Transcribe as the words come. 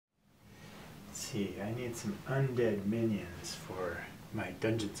see, I need some undead minions for my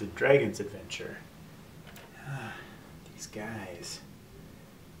Dungeons and Dragons adventure. These guys,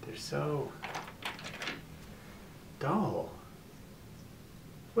 they're so dull.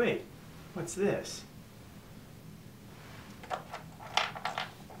 Wait, what's this?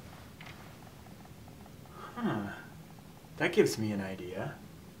 That gives me an idea.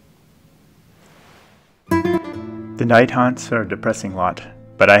 The Nighthaunts are a depressing lot,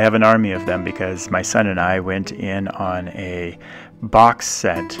 but I have an army of them because my son and I went in on a box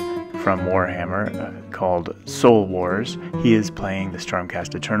set from Warhammer called Soul Wars. He is playing the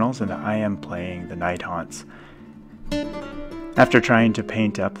Stormcast Eternals and I am playing the Nighthaunts. After trying to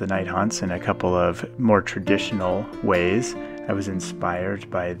paint up the Nighthaunts in a couple of more traditional ways, I was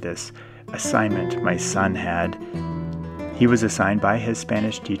inspired by this assignment my son had. He was assigned by his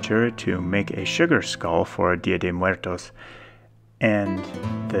Spanish teacher to make a sugar skull for Dia de Muertos, and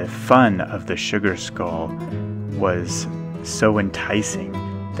the fun of the sugar skull was so enticing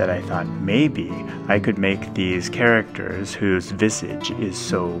that I thought maybe I could make these characters whose visage is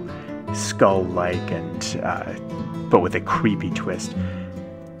so skull-like and but with a creepy twist.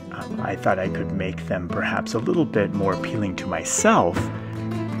 I thought I could make them perhaps a little bit more appealing to myself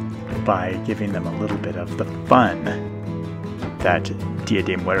by giving them a little bit of the fun that Dia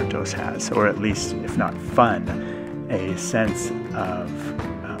de Muertos has, or at least, if not fun, a sense of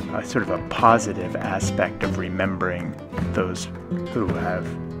a sort of a positive aspect of remembering those who have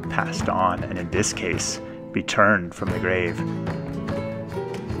passed on, and in this case, returned from the grave.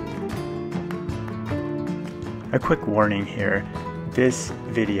 A quick warning here. This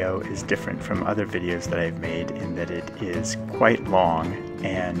video is different from other videos that I've made in that it is quite long,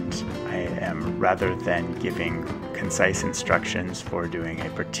 and I am, rather than giving concise instructions for doing a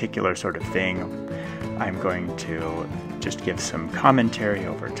particular sort of thing, I'm going to just give some commentary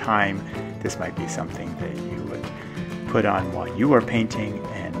over time. This might be something that you would put on while you are painting,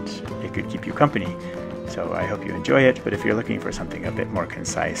 and it could keep you company. So I hope you enjoy it, but if you're looking for something a bit more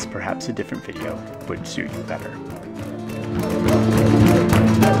concise, perhaps a different video would suit you better.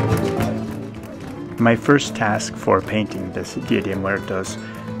 My first task for painting this Dia de Muertos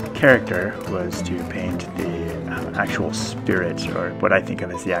character was to paint the actual spirit, or what I think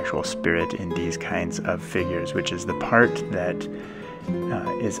of as the actual spirit in these kinds of figures, which is the part that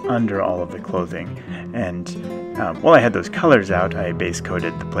is under all of the clothing. And while I had those colors out, I base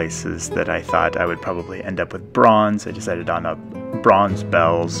coated the places that I thought I would probably end up with bronze. I decided on a bronze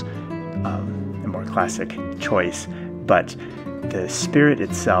bells, a more classic choice. But the spirit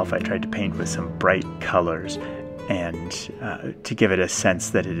itself I tried to paint with some bright colors, and to give it a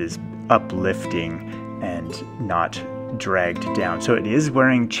sense that it is uplifting and not dragged down. So it is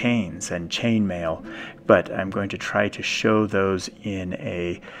wearing chains and chainmail, but I'm going to try to show those in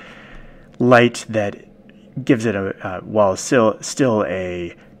a light that gives it a, while still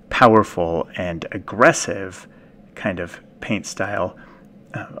a powerful and aggressive kind of paint style,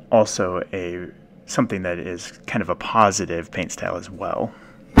 also something that is kind of a positive paint style as well.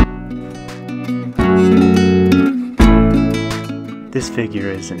 This figure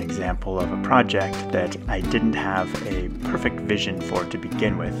is an example of a project that I didn't have a perfect vision for to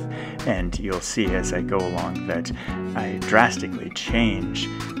begin with, and you'll see as I go along that I drastically change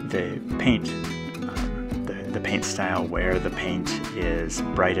the paint, the paint style, where the paint is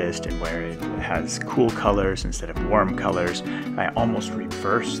brightest and where it has cool colors instead of warm colors. I almost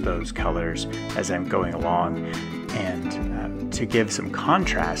reverse those colors as I'm going along, and to give some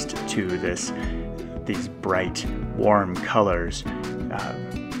contrast to these bright, warm colors,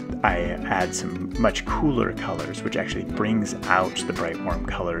 I add some much cooler colors, which actually brings out the bright, warm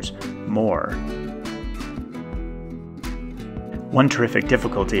colors more. One terrific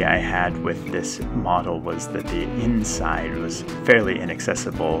difficulty I had with this model was that the inside was fairly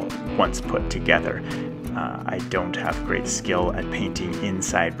inaccessible once put together. I don't have great skill at painting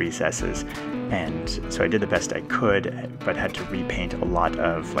inside recesses, and so I did the best I could, but had to repaint a lot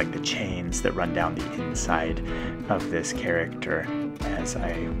of like the chains that run down the inside of this character as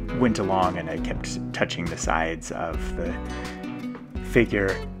I went along, and I kept touching the sides of the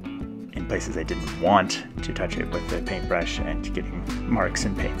figure in places I didn't want to touch it with the paintbrush, and getting marks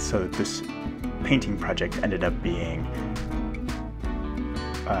and paints. So this painting project ended up being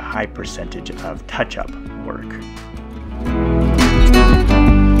a high percentage of touch-up work.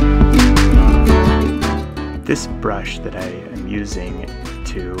 This brush that I am using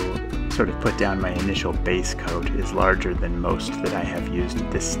to sort of put down my initial base coat is larger than most that I have used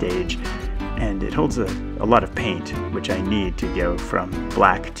at this stage, and it holds a lot of paint, which I need to go from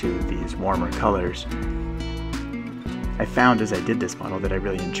black to these warmer colors. I found as I did this model that I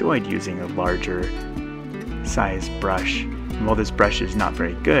really enjoyed using a larger size brush. And while this brush is not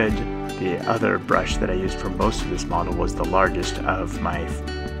very good, the other brush that I used for most of this model was the largest of my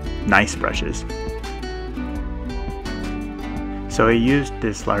nice brushes. So I used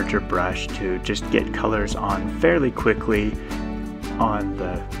this larger brush to just get colors on fairly quickly on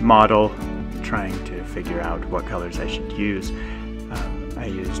the model, trying to figure out what colors I should use. I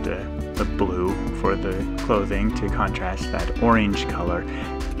used a blue for the clothing to contrast that orange color,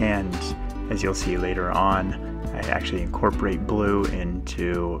 and as you'll see later on, I actually incorporate blue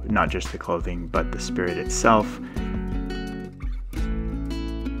into not just the clothing but the spirit itself.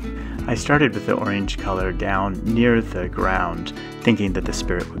 I started with the orange color down near the ground, thinking that the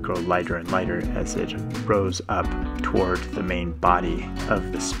spirit would grow lighter and lighter as it rose up toward the main body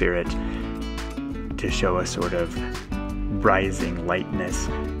of the spirit to show a sort of rising lightness,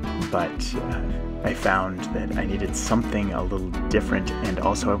 but I found that I needed something a little different, and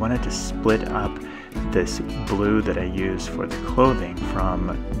also I wanted to split up this blue that I use for the clothing from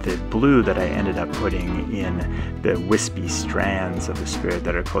the blue that I ended up putting in the wispy strands of the spirit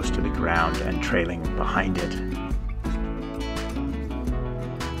that are close to the ground and trailing behind it.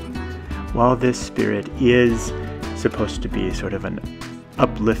 While this spirit is supposed to be sort of an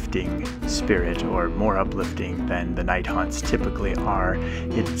uplifting spirit, or more uplifting than the Nighthaunts typically are,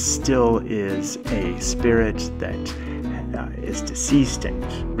 it still is a spirit that is deceased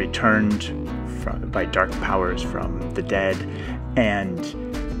and returned by dark powers from the dead,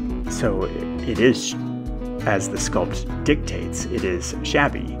 and so it is, as the sculpt dictates, it is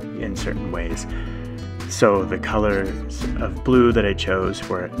shabby in certain ways. So the colors of blue that I chose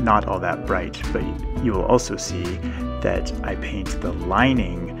were not all that bright, but you will also see that I paint the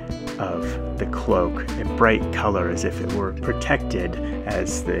lining of the cloak a bright color, as if it were protected,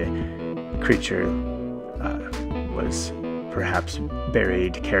 as the creature was perhaps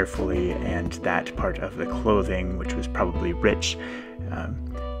buried carefully, and that part of the clothing, which was probably rich,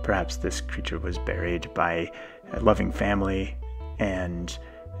 perhaps this creature was buried by a loving family, and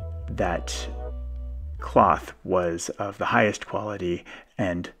that cloth was of the highest quality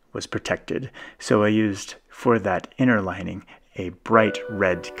and was protected. So I used for that inner lining a bright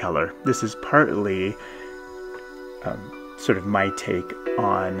red color. This is partly sort of my take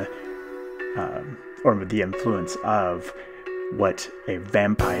on, or the influence of, what a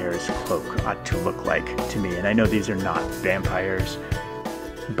vampire's cloak ought to look like to me. And I know these are not vampires,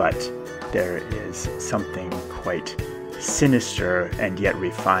 but there is something quite sinister and yet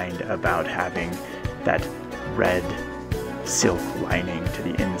refined about having that red silk lining to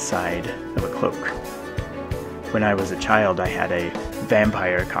the inside of a cloak. When I was a child, I had a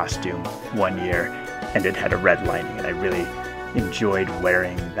vampire costume one year, and it had a red lining, and I really enjoyed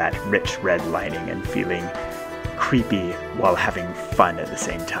wearing that rich red lining and feeling creepy while having fun at the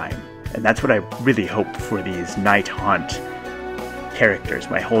same time. And that's what I really hope for these Nighthaunt characters,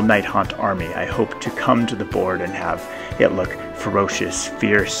 my whole Nighthaunt army. I hope to come to the board and have it look ferocious,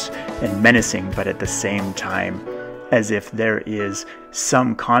 fierce, and menacing, but at the same time as if there is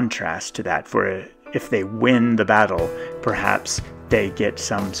some contrast to that. For if they win the battle, perhaps they get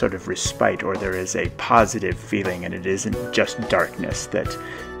some sort of respite, or there is a positive feeling, and it isn't just darkness that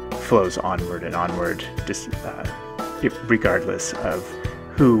flows onward and onward, regardless of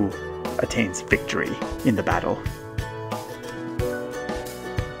who attains victory in the battle.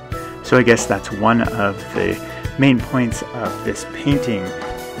 So I guess that's one of the main points of this painting,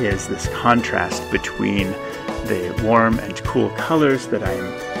 is this contrast between the warm and cool colors that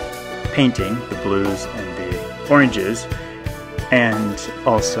I'm painting, the blues and the oranges, and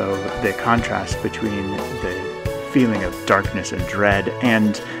also the contrast between the feeling of darkness and dread,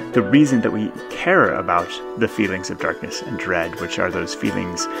 and the reason that we care about the feelings of darkness and dread, which are those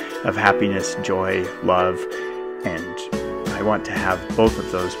feelings of happiness, joy, love, and I want to have both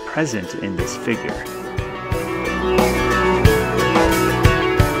of those present in this figure.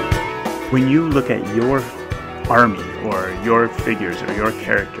 When you look at your army, or your figures, or your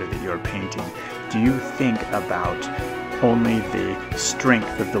character that you're painting, do you think about only the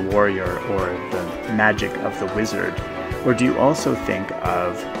strength of the warrior or the magic of the wizard? Or do you also think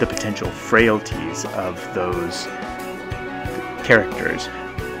of the potential frailties of those characters?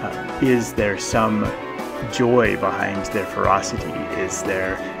 Is there some joy behind their ferocity? Is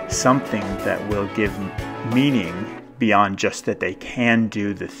there something that will give meaning beyond just that they can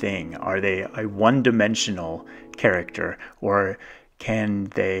do the thing? Are they a one-dimensional character, or can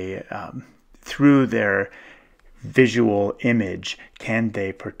they, through their visual image, can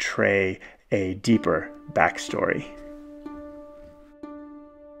they portray a deeper backstory?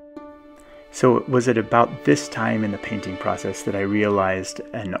 So it was at about this time in the painting process that I realized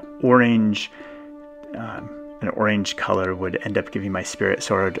an orange color would end up giving my spirit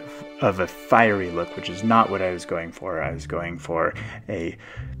sort of a fiery look, which is not what I was going for. I was going for a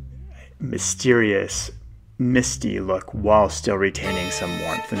mysterious, misty look while still retaining some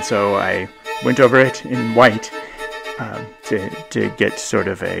warmth. And so I went over it in white to get sort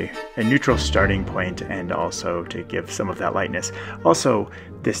of a neutral starting point, and also to give some of that lightness. Also,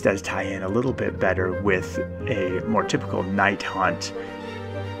 this does tie in a little bit better with a more typical Nighthaunt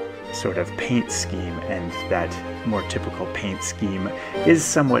sort of paint scheme, and that more typical paint scheme is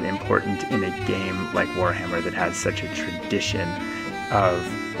somewhat important in a game like Warhammer that has such a tradition of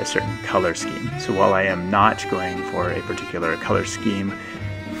a certain color scheme. So while I am not going for a particular color scheme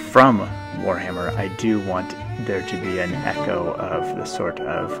from Warhammer, I do want there to be an echo of the sort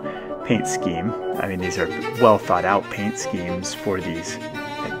of paint scheme. I mean, these are well thought out paint schemes for these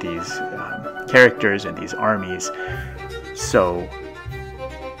characters and these armies, so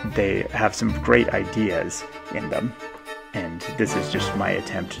they have some great ideas in them, and this is just my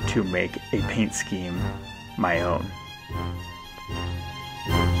attempt to make a paint scheme my own.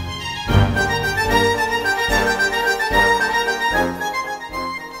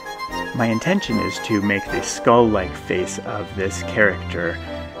 My intention is to make the skull-like face of this character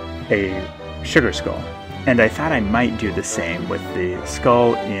a sugar skull, and I thought I might do the same with the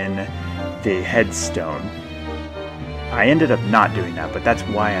skull in the headstone. I ended up not doing that, but that's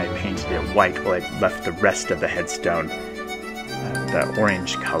why I painted it white while I left the rest of the headstone the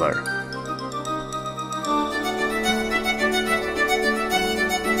orange color.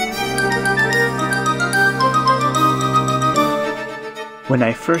 When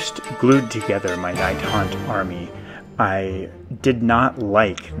I first glued together my Nighthaunt army, I did not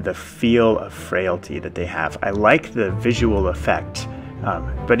like the feel of frailty that they have. I like the visual effect,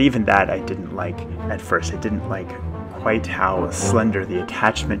 but even that I didn't like at first. I didn't like quite how slender the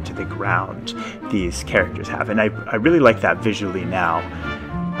attachment to the ground these characters have, and I really like that visually now.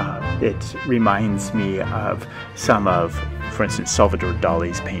 It reminds me of some of, for instance, Salvador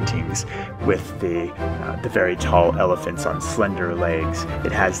Dali's paintings with the very tall elephants on slender legs.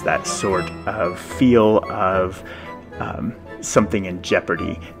 It has that sort of feel of something in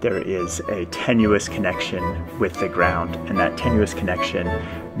jeopardy. There is a tenuous connection with the ground, and that tenuous connection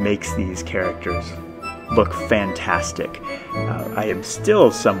makes these characters look fantastic. I am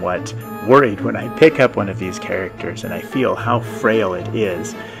still somewhat worried when I pick up one of these characters and I feel how frail it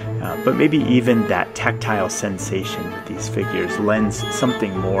is, but maybe even that tactile sensation with these figures lends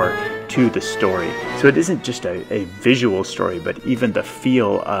something more to the story. So it isn't just a visual story, but even the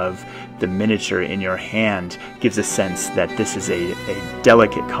feel of the miniature in your hand gives a sense that this is a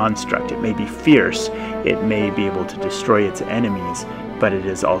delicate construct. It may be fierce, it may be able to destroy its enemies, but it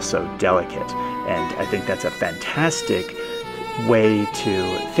is also delicate. And I think that's a fantastic way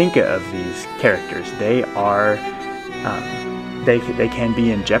to think of these characters. They are, they can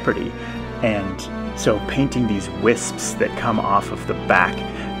be in jeopardy. And so painting these wisps that come off of the back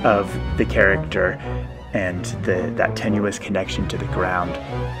of the character and that tenuous connection to the ground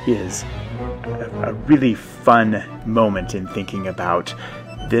is a really fun moment in thinking about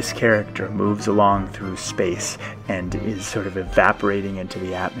this character moves along through space and is sort of evaporating into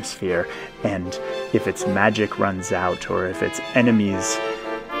the atmosphere, and if its magic runs out or if its enemies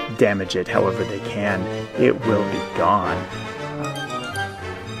damage it however they can, it will be gone.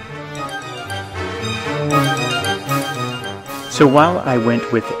 So while I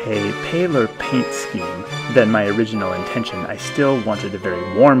went with a paler paint scheme than my original intention, I still wanted a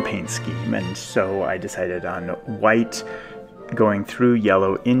very warm paint scheme, and so I decided on white going through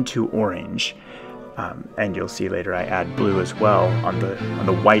yellow into orange, and you'll see later I add blue as well on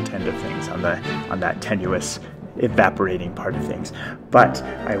the white end of things, on that tenuous evaporating part of things. But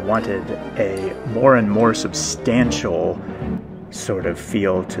I wanted a more and more substantial sort of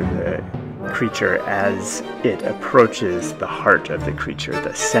feel to the creature as it approaches the heart of the creature,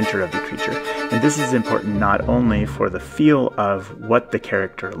 the center of the creature. And this is important not only for the feel of what the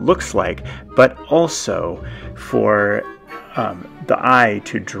character looks like, but also for the eye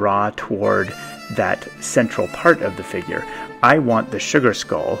to draw toward that central part of the figure. I want the sugar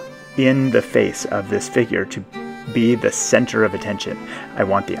skull in the face of this figure to be the center of attention. I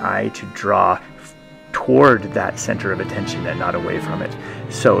want the eye to draw toward that center of attention and not away from it.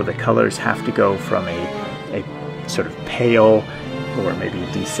 So the colors have to go from a sort of pale or maybe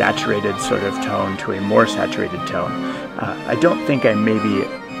desaturated sort of tone to a more saturated tone. I don't think I maybe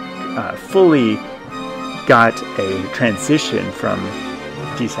fully got a transition from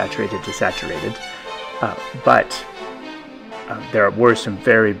desaturated to saturated, but there were some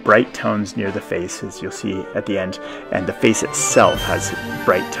very bright tones near the face, as you'll see at the end, and the face itself has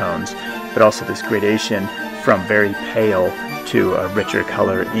bright tones, but also this gradation from very pale to a richer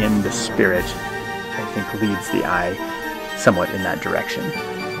color in the spirit, I think, leads the eye somewhat in that direction.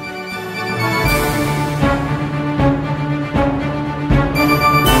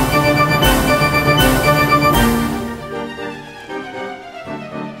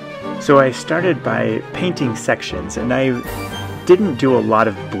 So I started by painting sections, and I didn't do a lot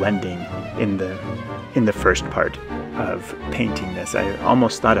of blending in the first part of painting this. I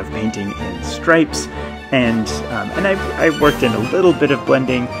almost thought of painting in stripes, and I worked in a little bit of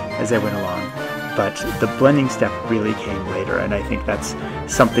blending as I went along, but the blending step really came later, and I think that's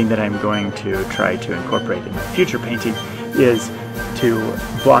something that I'm going to try to incorporate in my future painting, is to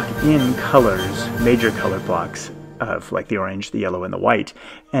block in colors, major color blocks, of like the orange, the yellow, and the white,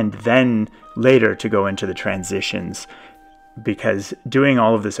 and then later to go into the transitions, because doing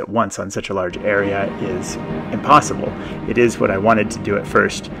all of this at once on such a large area is impossible. It is what I wanted to do at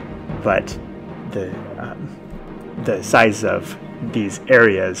first, but the size of these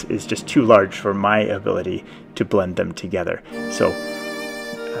areas is just too large for my ability to blend them together. So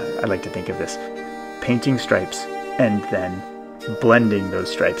I like to think of this painting stripes and then blending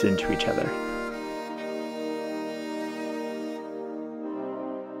those stripes into each other.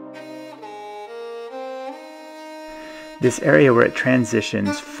 This area where it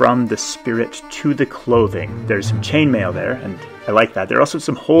transitions from the spirit to the clothing, there's some chainmail there, and I like that. There are also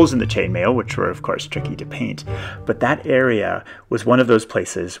some holes in the chainmail, which were of course tricky to paint, but that area was one of those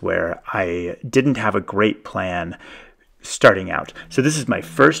places where I didn't have a great plan starting out. So this is my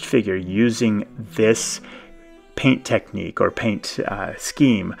first figure using this paint technique or paint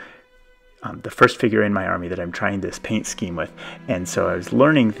scheme. The first figure in my army that I'm trying this paint scheme with, and so I was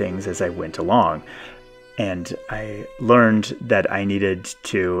learning things as I went along. And I learned that I needed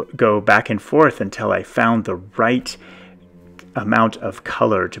to go back and forth until I found the right amount of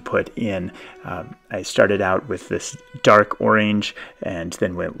color to put in. I started out with this dark orange and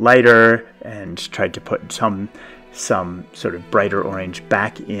then went lighter and tried to put some sort of brighter orange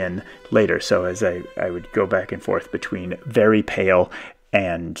back in later. So as I would go back and forth between very pale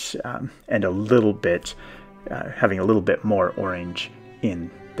and a little bit, having a little bit more orange in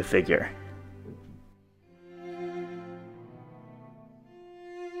the figure.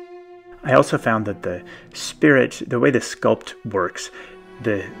 I also found that the spirit, the way the sculpt works,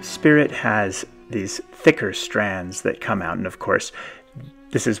 the spirit has these thicker strands that come out, and of course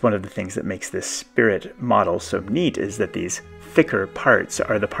this is one of the things that makes this spirit model so neat, is that these thicker parts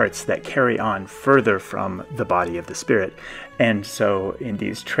are the parts that carry on further from the body of the spirit. And so in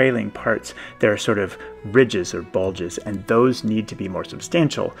these trailing parts, there are sort of ridges or bulges, and those need to be more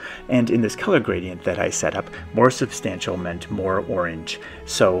substantial. And in this color gradient that I set up, more substantial meant more orange.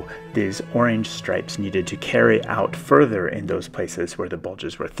 So these orange stripes needed to carry out further in those places where the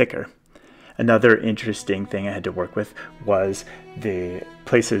bulges were thicker. Another interesting thing I had to work with was the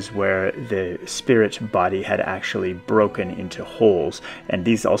places where the spirit body had actually broken into holes, and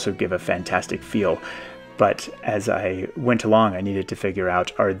these also give a fantastic feel. But as I went along, I needed to figure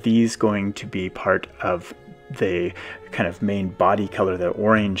out, are these going to be part of the kind of main body color, the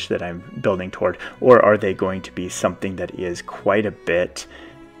orange that I'm building toward, or are they going to be something that is quite a bit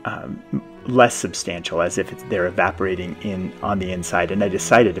less substantial, as if they're evaporating on the inside? And I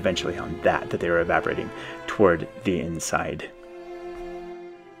decided eventually on that they were evaporating toward the inside.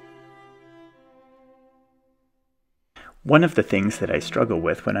 One of the things that I struggle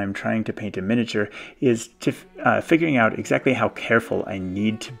with when I'm trying to paint a miniature is to figuring out exactly how careful I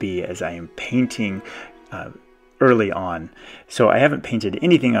need to be as I am painting early on. So I haven't painted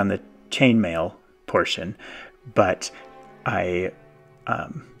anything on the chainmail portion, but I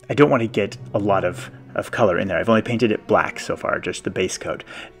don't want to get a lot of color in there. I've only painted it black so far, just the base coat.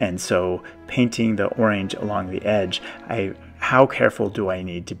 And so painting the orange along the edge, how careful do I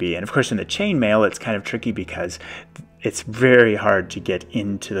need to be? And of course in the chainmail it's kind of tricky because it's very hard to get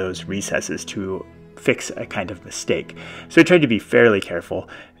into those recesses to fix a kind of mistake. So I tried to be fairly careful.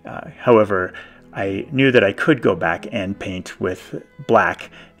 However, I knew that I could go back and paint with black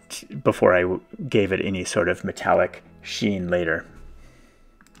before I gave it any sort of metallic sheen later.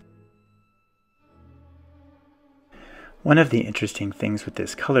 One of the interesting things with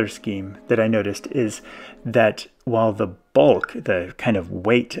this color scheme that I noticed is that while the bulk, the kind of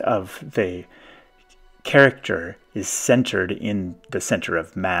weight of the character is centered in the center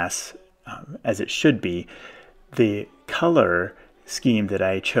of mass, as it should be, the color scheme that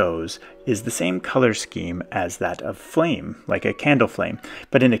I chose is the same color scheme as that of flame, like a candle flame.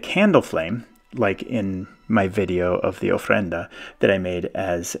 But in a candle flame, like in my video of the ofrenda that I made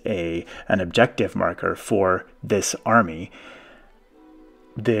as an objective marker for this army,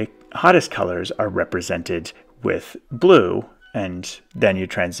 the hottest colors are represented with blue, and then you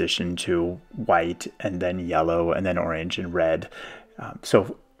transition to white, and then yellow, and then orange and red.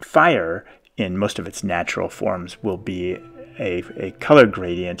 So fire, in most of its natural forms, will be a color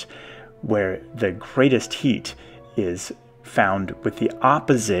gradient where the greatest heat is found with the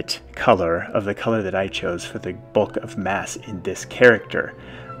opposite color of the color that I chose for the bulk of mass in this character.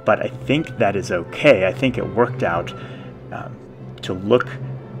 But I think that is okay. I think it worked out to look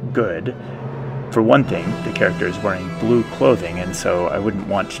good. For one thing, the character is wearing blue clothing, and so I wouldn't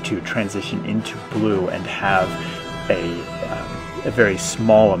want to transition into blue and have a very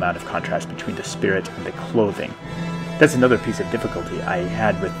small amount of contrast between the spirit and the clothing. That's another piece of difficulty I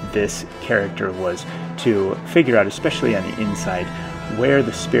had with this character, was to figure out, especially on the inside, where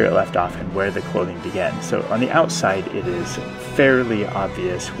the spirit left off and where the clothing began. So on the outside, it is fairly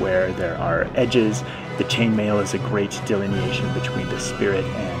obvious where there are edges. The chainmail is a great delineation between the spirit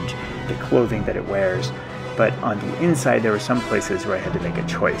and the clothing that it wears. But on the inside, there were some places where I had to make a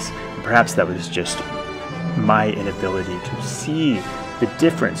choice. And perhaps that was just my inability to see the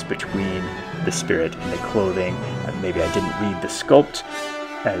difference between the spirit and the clothing. Maybe I didn't read the sculpt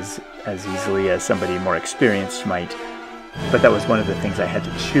as easily as somebody more experienced might. But that was one of the things I had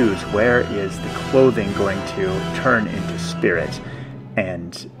to choose. Where is the clothing going to turn into spirit?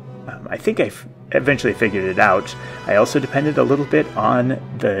 And I think I eventually figured it out. I also depended a little bit on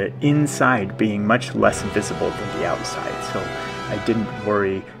the inside being much less visible than the outside. So I didn't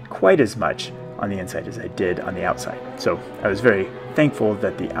worry quite as much on the inside as I did on the outside. So I was very thankful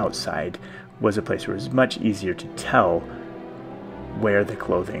that the outside was a place where it was much easier to tell where the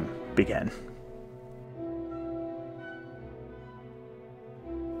clothing began.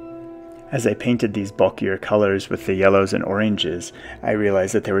 As I painted these bulkier colors with the yellows and oranges, I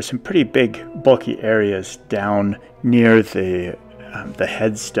realized that there were some pretty big bulky areas down near the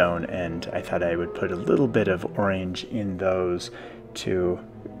headstone, and I thought I would put a little bit of orange in those to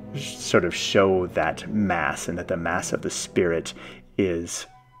sort of show that mass, and that the mass of the spirit is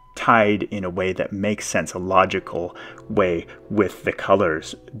tied in a way that makes sense, a logical way, with the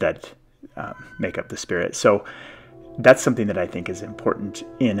colors that make up the spirit. So that's something that I think is important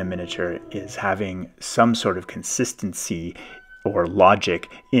in a miniature, is having some sort of consistency or logic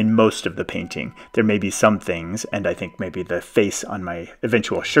in most of the painting. There may be some things, and I think maybe the face on my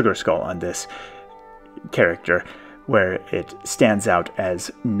eventual sugar skull on this character, where it stands out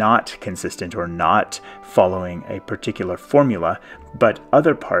as not consistent or not following a particular formula, but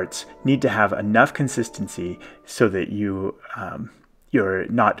other parts need to have enough consistency so that you're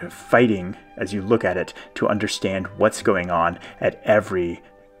not fighting as you look at it to understand what's going on at every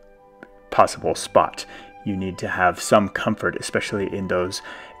possible spot. You need to have some comfort, especially in those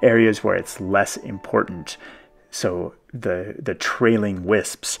areas where it's less important. So the trailing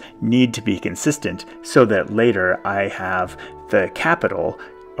wisps need to be consistent so that later I have the capital,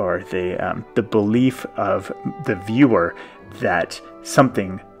 or the belief of the viewer that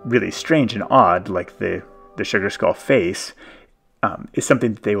something really strange and odd, like the sugar skull face, is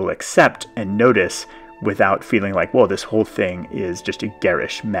something that they will accept and notice without feeling like, whoa, this whole thing is just a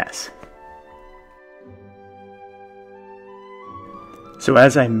garish mess. So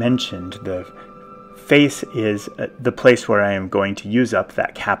as I mentioned, the face is the place where I am going to use up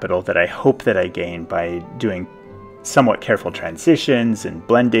that capital that I hope that I gain by doing somewhat careful transitions and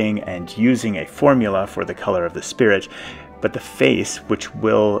blending and using a formula for the color of the spirit. But the face, which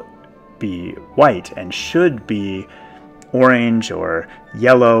will be white and should be orange or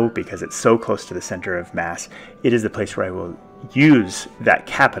yellow because it's so close to the center of mass, it is the place where I will use that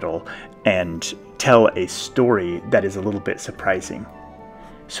capital and tell a story that is a little bit surprising.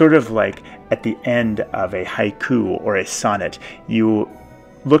 Sort of like at the end of a haiku or a sonnet, you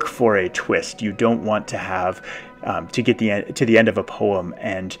look for a twist. You don't want to have to get to the end of a poem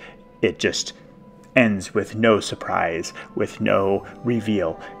and it just ends with no surprise, with no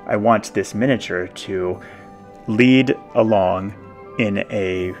reveal. I want this miniature to lead along in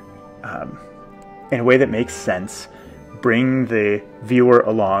a way that makes sense, bring the viewer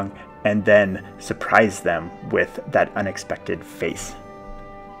along, and then surprise them with that unexpected face.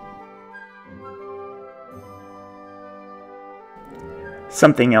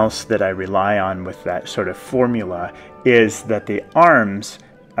 Something else that I rely on with that sort of formula is that the arms,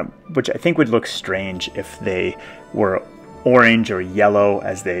 which I think would look strange if they were orange or yellow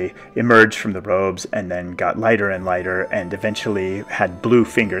as they emerged from the robes, and then got lighter and lighter and eventually had blue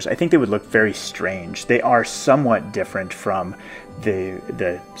fingers. I think they would look very strange. They are somewhat different from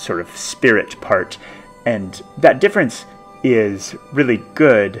the sort of spirit part, and that difference is really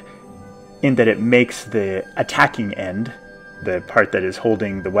good in that it makes the attacking end, the part that is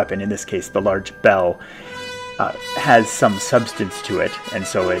holding the weapon, in this case the large bell, has some substance to it, and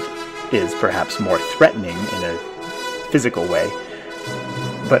so it is perhaps more threatening in a physical way.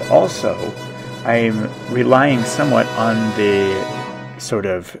 But also, I'm relying somewhat on the sort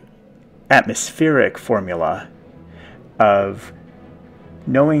of atmospheric formula of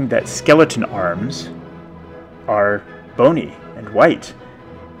knowing that skeleton arms are bony and white.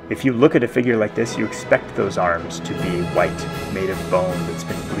 If you look at a figure like this, you expect those arms to be white, made of bone that's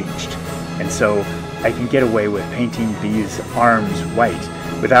been bleached. And so I can get away with painting these arms white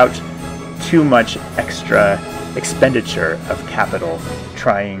without too much extra expenditure of capital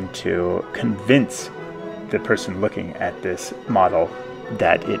trying to convince the person looking at this model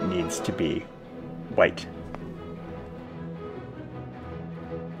that it needs to be white.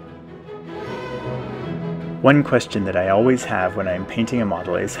 One question that I always have when I'm painting a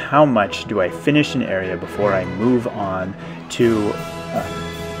model is how much do I finish an area before I move on to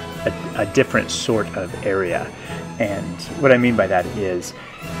a different sort of area. And what I mean by that is,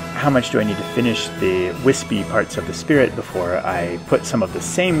 how much do I need to finish the wispy parts of the spirit before I put some of the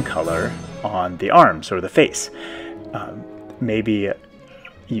same color on the arms or the face? Maybe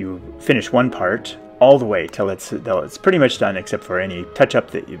you finish one part all the way till it's pretty much done, except for any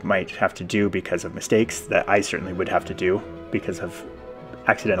touch-up that you might have to do because of mistakes that I certainly would have to do because of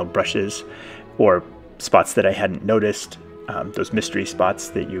accidental brushes or spots that I hadn't noticed, those mystery spots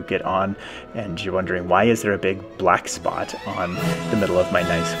that you get on and you're wondering, why is there a big black spot on the middle of my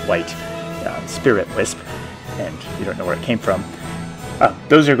nice white spirit wisp, and you don't know where it came from.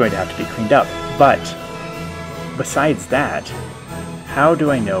 Those are going to have to be cleaned up. But besides that, how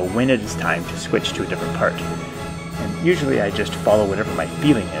do I know when it is time to switch to a different part? And usually I just follow whatever my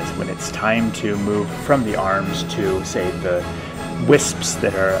feeling is. When it's time to move from the arms to, say, the wisps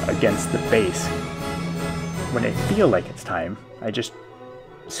that are against the face, when I feel like it's time, I just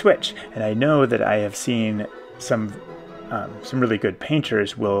switch. And I know that I have seen some really good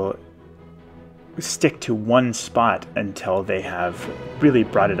painters will stick to one spot until they have really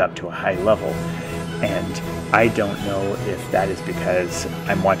brought it up to a high level. And I don't know if that is because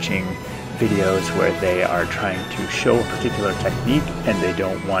I'm watching videos where they are trying to show a particular technique and they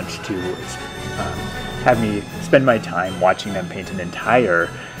don't want to have me spend my time watching them paint an entire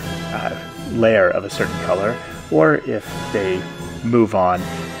layer of a certain color, or if they move on.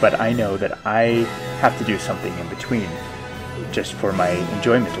 But I know that I have to do something in between just for my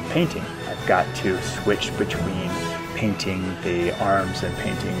enjoyment of painting. I've got to switch between painting the arms and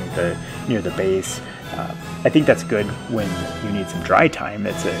painting the near the base. I think that's good when you need some dry time.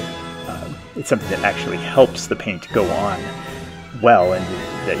 It's something that actually helps the paint go on well, and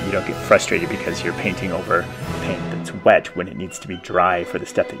that you don't get frustrated because you're painting over paint that's wet when it needs to be dry for the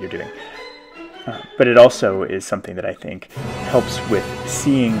step that you're doing. But it also is something that I think helps with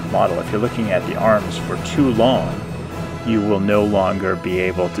seeing the model. If you're looking at the arms for too long, you will no longer be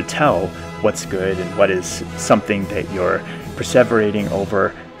able to tell what's good and what is something that you're perseverating over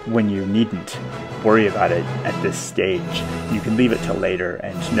when you needn't worry about it at this stage. You can leave it till later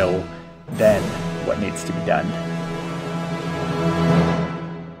and know then what needs to be done.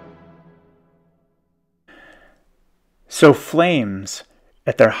 So flames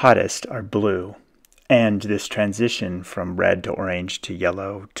at their hottest are blue, and this transition from red to orange to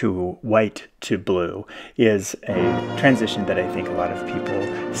yellow to white to blue is a transition that I think a lot of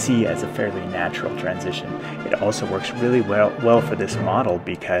people see as a fairly natural transition. It also works really well for this model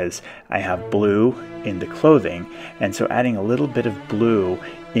because I have blue in the clothing, and so adding a little bit of blue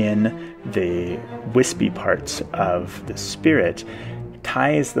in the wispy parts of the spirit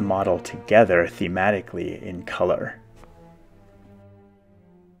ties the model together thematically in color.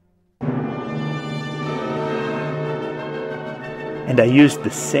 And I used the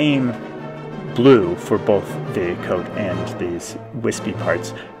same blue for both the coat and these wispy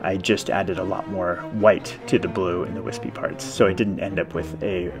parts. I just added a lot more white to the blue in the wispy parts, so I didn't end up with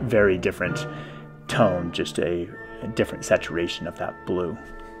a very different tone, just a different saturation of that blue.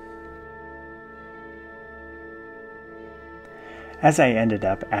 As I ended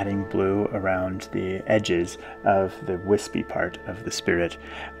up adding blue around the edges of the wispy part of the spirit,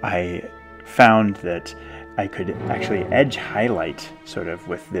 I found that I could actually edge highlight sort of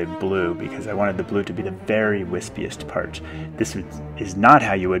with the blue, because I wanted the blue to be the very wispiest part. This is not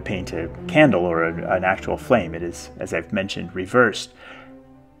how you would paint a candle or an actual flame. It is, as I've mentioned, reversed.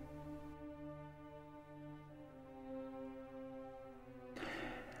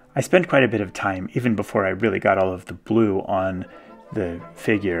 I spent quite a bit of time, even before I really got all of the blue on the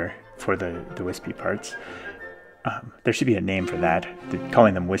figure for the wispy parts. There should be a name for that.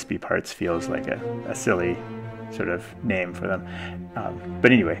 Calling them wispy parts feels like a silly sort of name for them.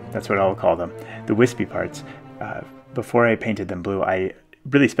 But anyway, that's what I'll call them. The wispy parts. Before I painted them blue, I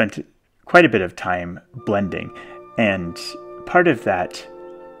really spent quite a bit of time blending. And part of that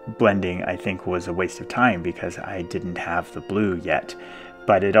blending, I think, was a waste of time because I didn't have the blue yet.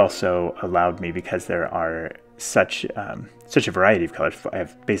 But it also allowed me, because there are such a variety of colors. I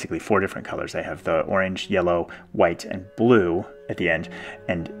have basically 4 different colors. I have the orange, yellow, white, and blue at the end.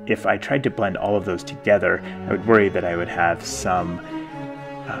 And if I tried to blend all of those together, I would worry that I would have some,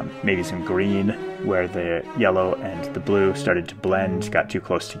 maybe some green where the yellow and the blue started to blend, got too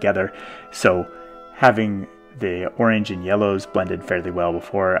close together. So having the orange and yellows blended fairly well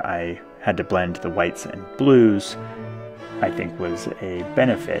before I had to blend the whites and blues, I think was a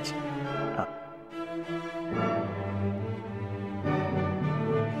benefit.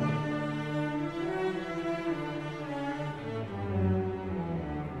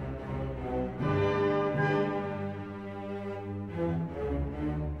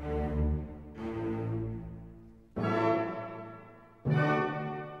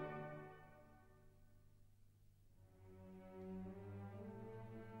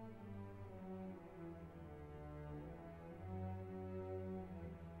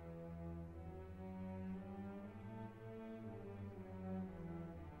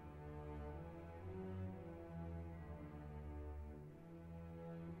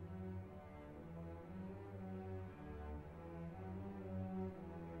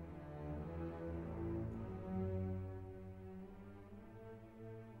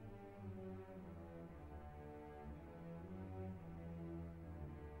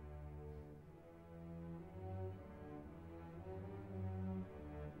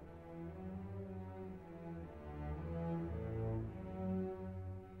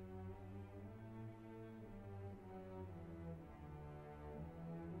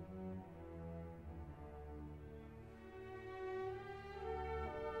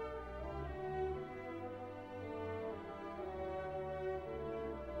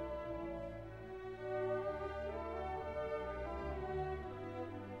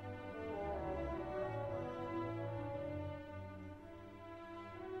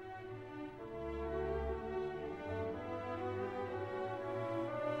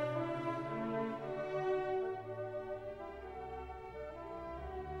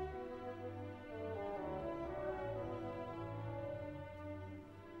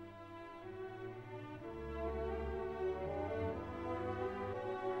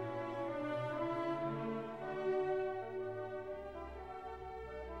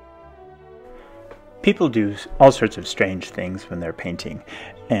 People do all sorts of strange things when they're painting,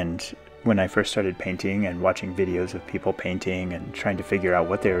 and when I first started painting and watching videos of people painting and trying to figure out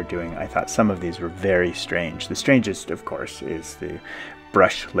what they were doing, I thought some of these were very strange. The strangest, of course, is the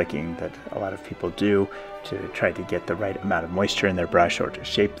brush licking that a lot of people do to try to get the right amount of moisture in their brush, or to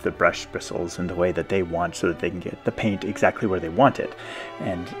shape the brush bristles in the way that they want so that they can get the paint exactly where they want it.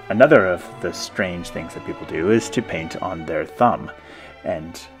 And another of the strange things that people do is to paint on their thumb.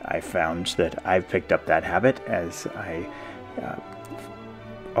 And I found that I've picked up that habit, as I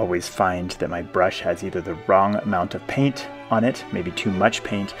always find that my brush has either the wrong amount of paint on it, maybe too much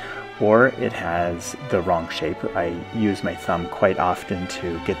paint, or it has the wrong shape. I use my thumb quite often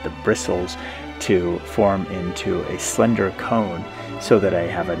to get the bristles to form into a slender cone so that I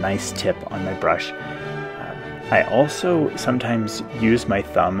have a nice tip on my brush. I also sometimes use my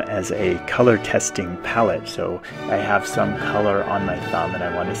thumb as a color testing palette. So I have some color on my thumb and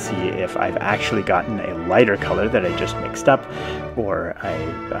I want to see if I've actually gotten a lighter color that I just mixed up, or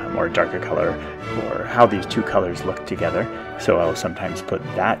a darker color, or how these two colors look together. So I'll sometimes put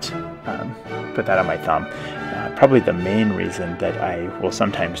that on my thumb. Probably the main reason that I will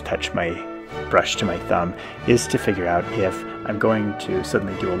sometimes touch my brush to my thumb is to figure out if I'm going to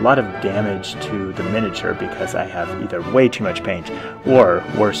suddenly do a lot of damage to the miniature because I have either way too much paint, or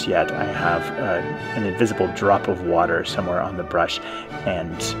worse yet, I have an invisible drop of water somewhere on the brush,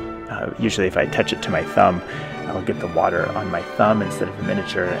 and usually if I touch it to my thumb, I'll get the water on my thumb instead of the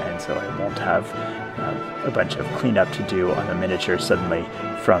miniature, and so I won't have a bunch of cleanup to do on the miniature suddenly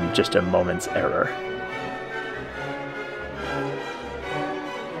from just a moment's error.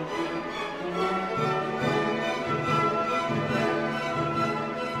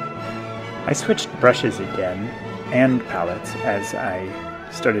 I switched brushes again and palettes as I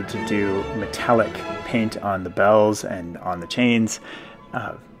started to do metallic paint on the bells and on the chains.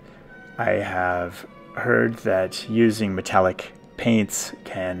 I have heard that using metallic paints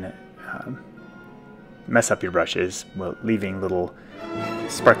can mess up your brushes, leaving little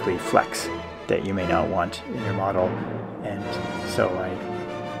sparkly flecks that you may not want in your model, and so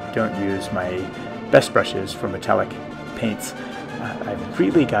I don't use my best brushes for metallic paints. I've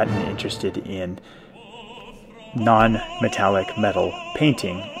really gotten interested in non-metallic metal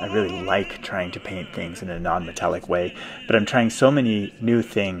painting. I really like trying to paint things in a non-metallic way, but I'm trying so many new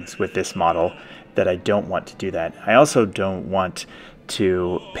things with this model that I don't want to do that. I also don't want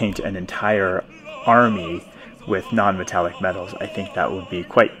to paint an entire army with non-metallic metals. I think that would be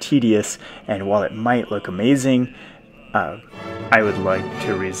quite tedious, and while it might look amazing, I would like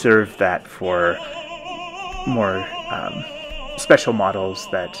to reserve that for more special models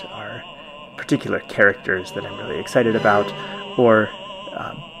that are particular characters that I'm really excited about, or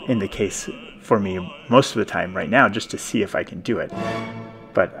in the case for me most of the time right now, just to see if I can do it.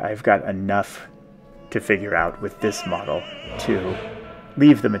 But I've got enough to figure out with this model to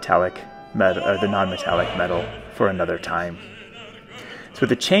leave the metallic metal, or the non-metallic metal, for another time. So with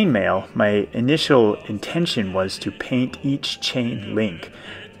the chainmail, my initial intention was to paint each chain link,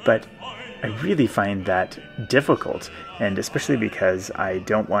 but I really find that difficult, and especially because I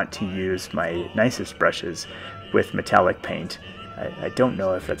don't want to use my nicest brushes with metallic paint. I don't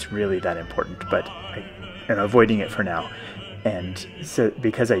know if that's really that important, but I am avoiding it for now. And so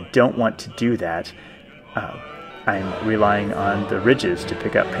because I don't want to do that, I'm relying on the ridges to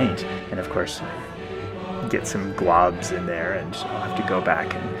pick up paint, and of course get some globs in there, and I'll have to go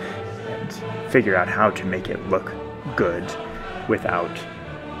back and figure out how to make it look good without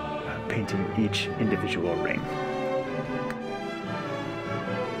painting each individual ring.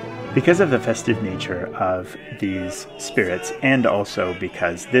 Because of the festive nature of these spirits, and also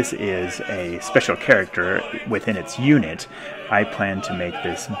because this is a special character within its unit, I plan to make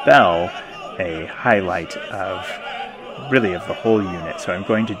this bell a highlight of really of the whole unit. So I'm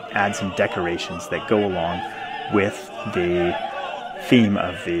going to add some decorations that go along with the theme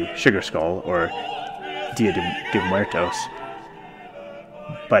of the Sugar Skull, or Dia de Muertos.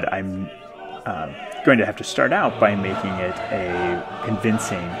 But I'm going to have to start out by making it a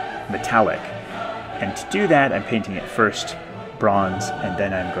convincing metallic. And to do that, I'm painting it first bronze, and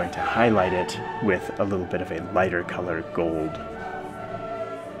then I'm going to highlight it with a little bit of a lighter color gold.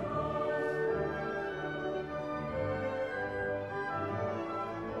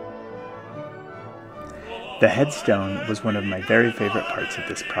 The headstone was one of my very favorite parts of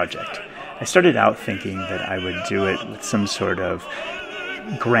this project. I started out thinking that I would do it with some sort of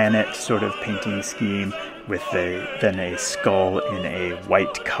granite sort of painting scheme with then a skull in a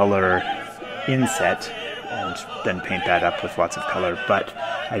white color inset, and then paint that up with lots of color. But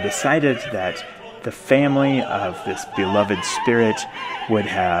I decided that the family of this beloved spirit would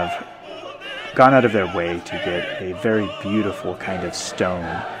have gone out of their way to get a very beautiful kind of stone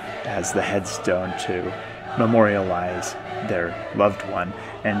as the headstone to memorialize their loved one.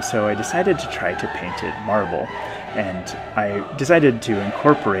 And so I decided to try to paint it marble. And I decided to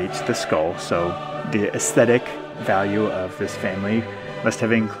incorporate the skull, so the aesthetic value of this family must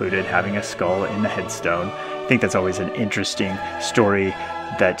have included having a skull in the headstone. I think that's always an interesting story,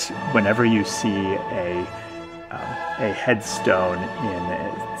 that whenever you see a headstone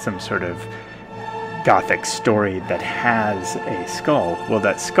in some sort of Gothic story that has a skull, well,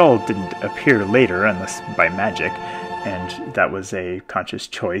 that skull didn't appear later unless by magic, and that was a conscious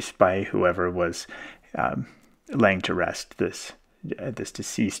choice by whoever was laying to rest this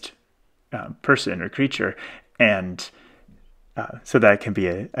deceased person or creature. And so that can be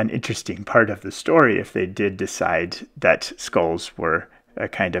an interesting part of the story if they did decide that skulls were a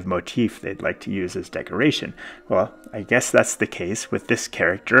kind of motif they'd like to use as decoration. Well, I guess that's the case with this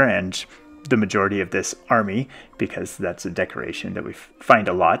character and the majority of this army, because that's a decoration that we find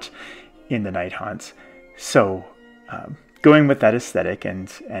a lot in the Nighthaunts. So going with that aesthetic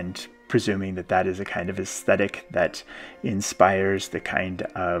and presuming that that is a kind of aesthetic that inspires the kind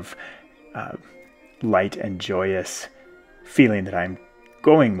of light and joyous feeling that I'm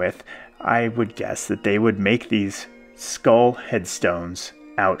going with, I would guess that they would make these skull headstones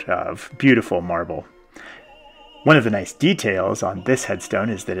out of beautiful marble. One of the nice details on this headstone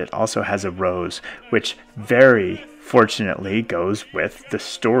is that it also has a rose, which very fortunately goes with the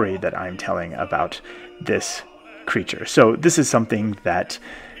story that I'm telling about this creature. So this is something that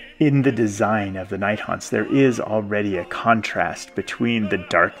in the design of the Nighthaunts, there is already a contrast between the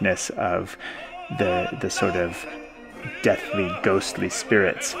darkness of the sort of deathly, ghostly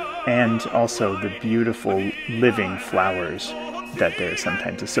spirits, and also the beautiful living flowers that they're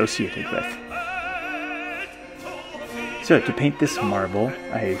sometimes associated with. So to paint this marble,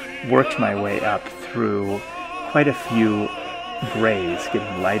 I worked my way up through quite a few grays,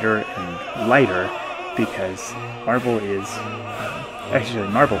 getting lighter and lighter, because marble is, actually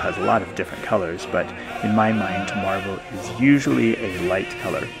marble has a lot of different colors, but in my mind marble is usually a light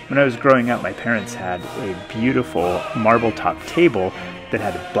color. When I was growing up, my parents had a beautiful marble top table that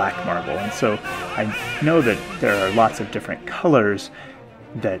had a black marble, and so I know that there are lots of different colors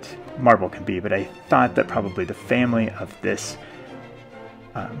that marble can be, but I thought that probably the family of this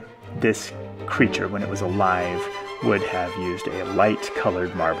this creature, when it was alive, would have used a light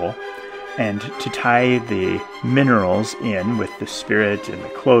colored marble. And to tie the minerals in with the spirit and the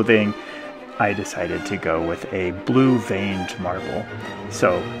clothing, I decided to go with a blue veined marble.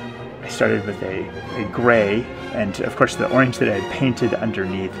 So I started with a gray, and of course the orange that I had painted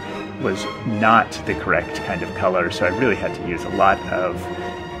underneath was not the correct kind of color, so I really had to use a lot of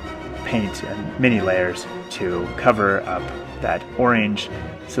paint and many layers to cover up that orange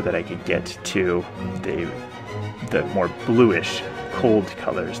so that I could get to the more bluish, cold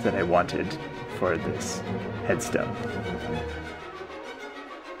colors that I wanted for this headstone.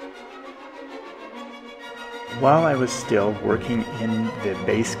 While I was still working in the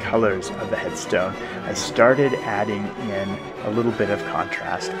base colors of the headstone, I started adding in a little bit of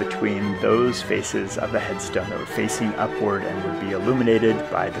contrast between those faces of the headstone that were facing upward and would be illuminated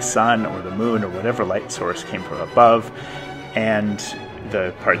by the sun or the moon or whatever light source came from above, and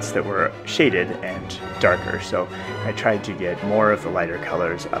the parts that were shaded and darker. So I tried to get more of the lighter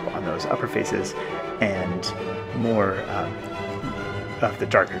colors up on those upper faces and more of the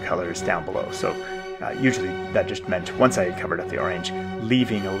darker colors down below. So usually that just meant, once I had covered up the orange,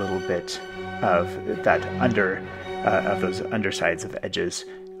 leaving a little bit of that of those undersides of the edges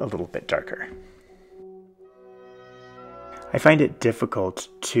a little bit darker. I find it difficult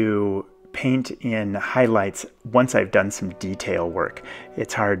to paint in highlights once I've done some detail work.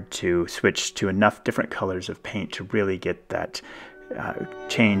 It's hard to switch to enough different colors of paint to really get that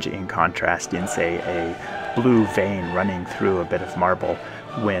change in contrast in, say, a blue vein running through a bit of marble,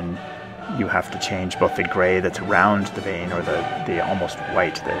 when you have to change both the gray that's around the vein, or the almost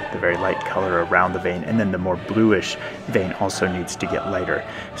white, the very light color around the vein, and then the more bluish vein also needs to get lighter.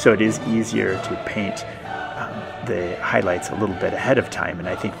 So it is easier to paint the highlights a little bit ahead of time, and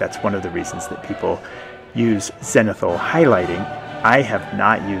I think that's one of the reasons that people use zenithal highlighting. I have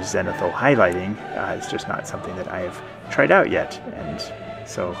not used zenithal highlighting. It's just not something that I have tried out yet, and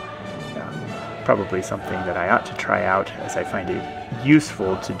so probably something that I ought to try out, as I find it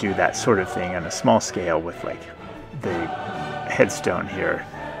useful to do that sort of thing on a small scale with, like, the headstone here,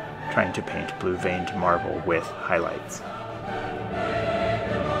 trying to paint blue veined marble with highlights.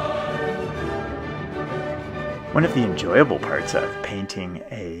 One of the enjoyable parts of painting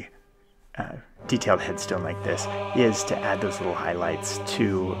a detailed headstone like this is to add those little highlights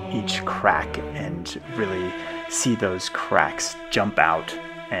to each crack and really see those cracks jump out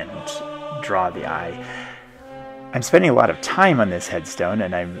and draw the eye. I'm spending a lot of time on this headstone,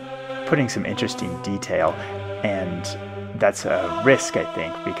 and I'm putting some interesting detail, and that's a risk, I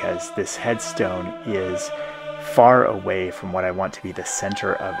think, because this headstone is far away from what I want to be the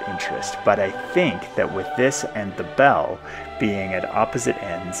center of interest. But I think that with this and the bell being at opposite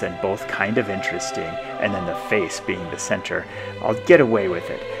ends and both kind of interesting, and then the face being the center, I'll get away with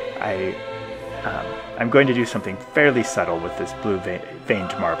it. I'm going to do something fairly subtle with this blue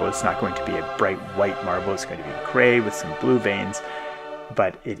veined marble. It's not going to be a bright white marble. It's going to be gray with some blue veins,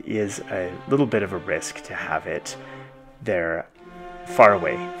 but it is a little bit of a risk to have it there far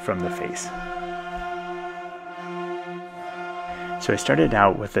away from the face. So I started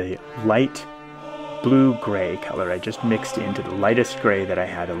out with a light blue-gray color. I just mixed into the lightest gray that I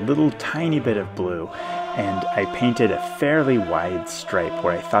had, a little tiny bit of blue, and I painted a fairly wide stripe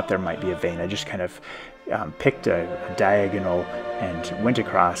where I thought there might be a vein. I just kind of picked a diagonal and went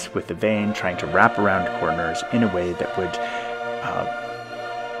across with the vein, trying to wrap around corners in a way that would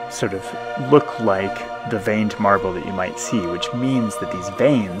sort of look like the veined marble that you might see, which means that these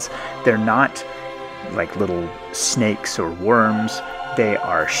veins, they're not like little snakes or worms, they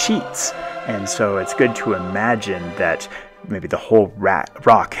are sheets. And so it's good to imagine that maybe the whole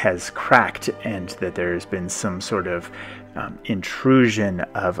rock has cracked and that there's been some sort of intrusion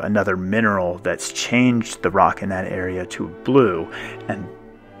of another mineral that's changed the rock in that area to blue, and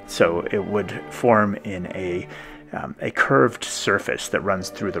so it would form in a curved surface that runs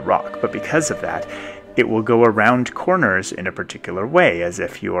through the rock. But because of that, it will go around corners in a particular way, as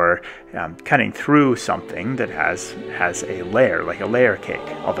if you're cutting through something that has a layer, like a layer cake,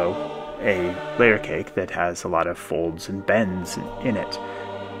 although a layer cake that has a lot of folds and bends in it.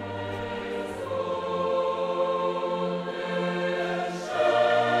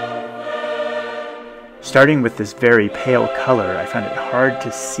 Starting with this very pale color, I found it hard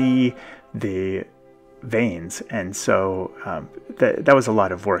to see the veins, and so that was a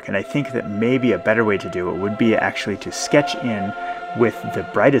lot of work. And I think that maybe a better way to do it would be actually to sketch in with the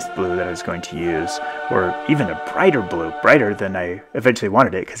brightest blue that I was going to use, or even a brighter blue, brighter than I eventually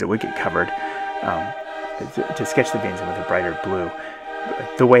wanted it because it would get covered, to sketch the veins in with a brighter blue.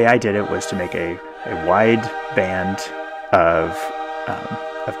 The way I did it was to make a wide band of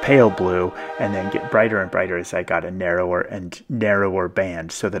pale blue, and then get brighter and brighter as I got a narrower and narrower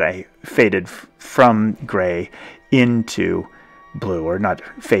band, so that I faded from gray into blue, or not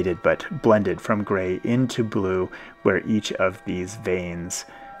faded, but blended from gray into blue where each of these veins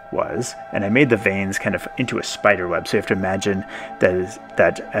was. And I made the veins kind of into a spider web, so you have to imagine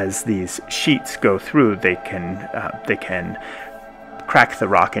that as these sheets go through, they can crack the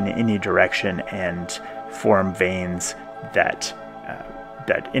rock in any direction and form veins that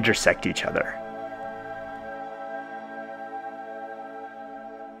intersect each other.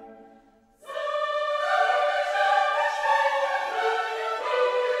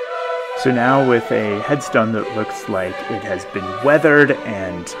 So now, with a headstone that looks like it has been weathered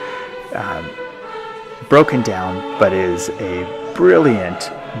and broken down, but is a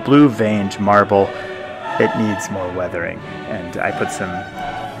brilliant blue-veined marble, it needs more weathering. And I put some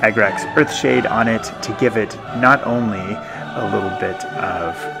Agrax Earthshade on it to give it not only a little bit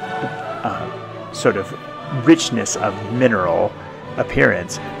of sort of richness of mineral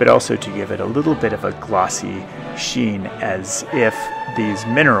appearance, but also to give it a little bit of a glossy sheen, as if these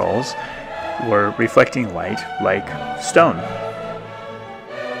minerals were reflecting light like stone.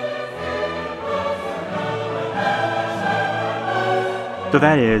 So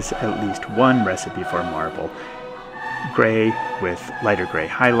that is at least one recipe for marble. Gray with lighter gray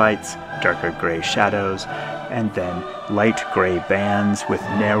highlights, darker gray shadows, and then light gray bands with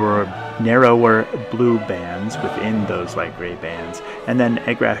narrower blue bands within those light gray bands, and then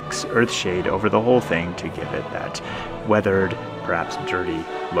Agrax Earthshade over the whole thing to give it that weathered, perhaps dirty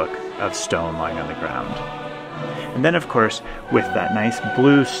look of stone lying on the ground. And then, of course, with that nice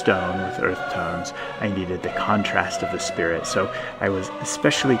blue stone with earth tones, I needed the contrast of the spirit. So I was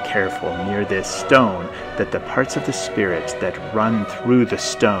especially careful near this stone that the parts of the spirit that run through the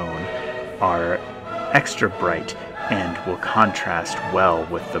stone are extra bright and will contrast well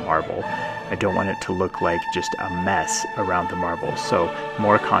with the marble. I don't want it to look like just a mess around the marble, so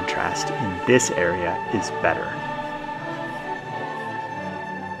more contrast in this area is better.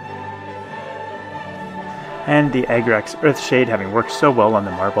 And the Agrax Earthshade having worked so well on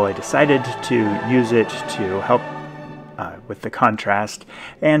the marble, I decided to use it to help with the contrast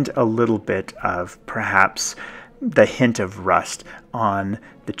and a little bit of perhaps the hint of rust on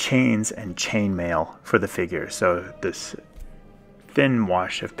the chains and chainmail for the figure. So this thin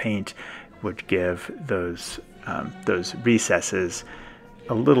wash of paint would give those recesses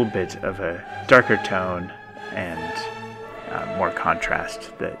a little bit of a darker tone and more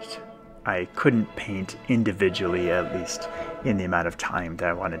contrast that I couldn't paint individually, at least in the amount of time that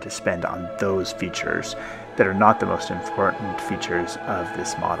I wanted to spend on those features that are not the most important features of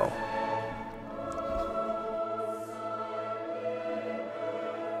this model.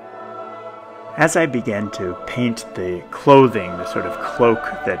 As I began to paint the clothing, the sort of cloak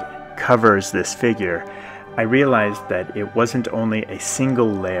that covers this figure, I realized that it wasn't only a single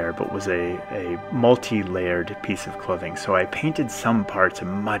layer, but was a multi-layered piece of clothing. So I painted some parts a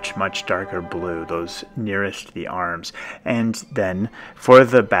much, much darker blue, those nearest the arms. And then for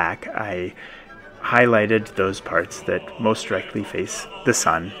the back, I highlighted those parts that most directly face the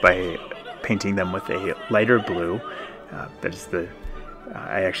sun by painting them with a lighter blue. That is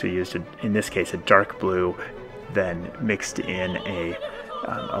I actually used, in this case, a dark blue, then mixed in a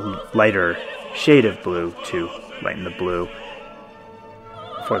lighter shade of blue to lighten the blue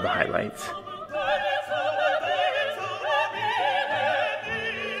for the highlights.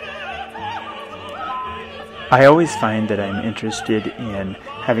 I always find that I'm interested in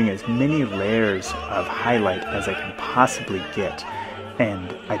having as many layers of highlight as I can possibly get,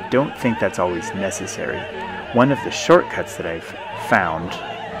 and I don't think that's always necessary. One of the shortcuts that I've found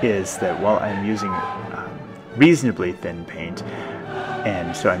is that while I'm using reasonably thin paint,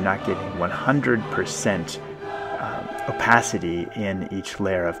 and so I'm not getting 100% opacity in each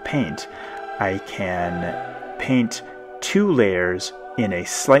layer of paint, I can paint 2 layers in a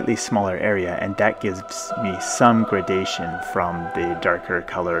slightly smaller area, and that gives me some gradation from the darker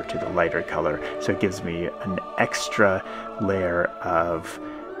color to the lighter color. So it gives me an extra layer of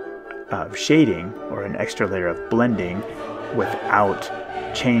shading, or an extra layer of blending, without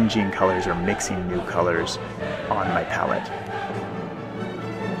changing colors or mixing new colors on my palette.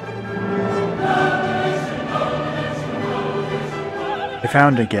 I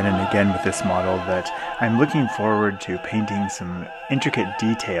found again and again with this model that I'm looking forward to painting some intricate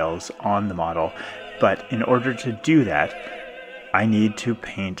details on the model, but in order to do that, I need to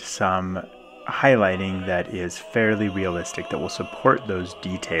paint some highlighting that is fairly realistic, that will support those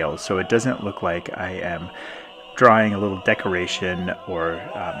details, so it doesn't look like I am drawing a little decoration or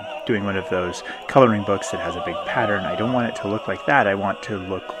doing one of those coloring books that has a big pattern. I don't want it to look like that. I want to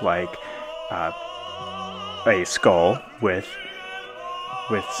look like a skull with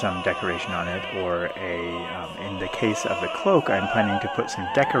some decoration on it, or in the case of the cloak, I'm planning to put some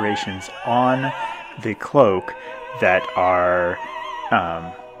decorations on the cloak that are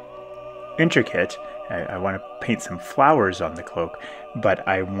intricate. I want to paint some flowers on the cloak, but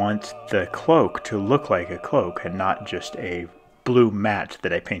I want the cloak to look like a cloak and not just a blue mat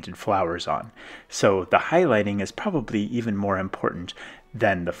that I painted flowers on. So the highlighting is probably even more important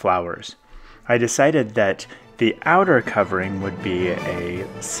than the flowers. I decided that the outer covering would be a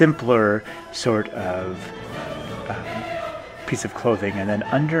simpler sort of piece of clothing, and then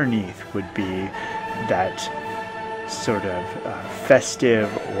underneath would be that sort of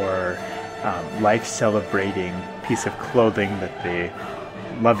festive or life-celebrating piece of clothing that the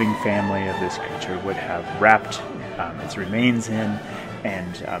loving family of this creature would have wrapped its remains in,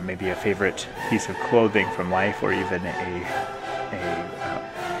 and maybe a favorite piece of clothing from life, or even a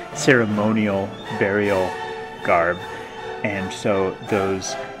ceremonial burial garb. And so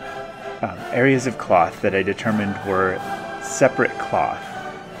those areas of cloth that I determined were separate cloth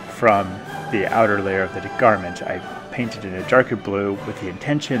from the outer layer of the garment, I painted in a darker blue with the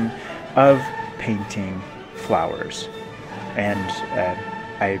intention of painting flowers. And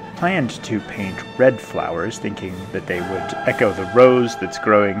I planned to paint red flowers, thinking that they would echo the rose that's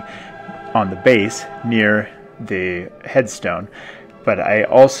growing on the base near the headstone. But I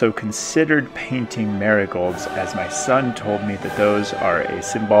also considered painting marigolds, as my son told me that those are a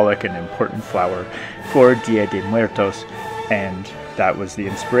symbolic and important flower for Dia de Muertos, and that was the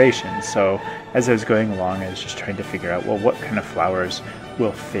inspiration. So as I was going along, I was just trying to figure out, well, what kind of flowers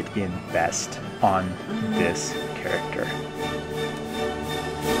will fit in best on this character.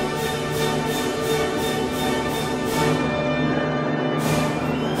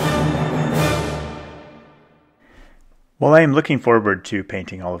 Well, I am looking forward to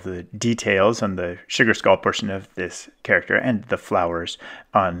painting all of the details on the sugar skull portion of this character and the flowers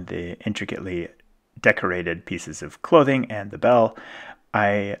on the intricately decorated pieces of clothing and the bell.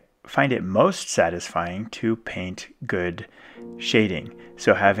 I find it most satisfying to paint good shading.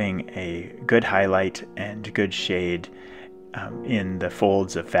 So having a good highlight and good shade in the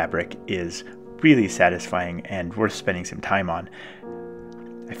folds of fabric is really satisfying and worth spending some time on.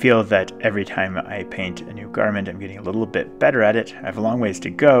 I feel that every time I paint a new garment, I'm getting a little bit better at it. I have a long ways to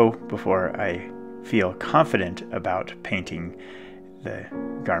go before I feel confident about painting the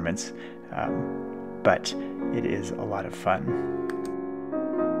garments, but it is a lot of fun.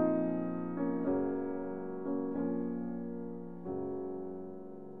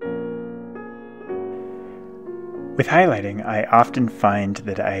 With highlighting, I often find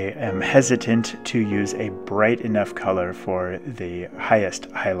that I am hesitant to use a bright enough color for the highest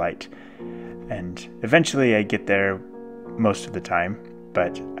highlight. And eventually I get there most of the time,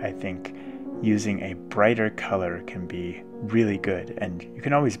 but I think using a brighter color can be really good. And you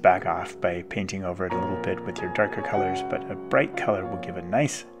can always back off by painting over it a little bit with your darker colors, but a bright color will give a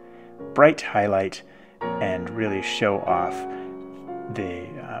nice bright highlight and really show off the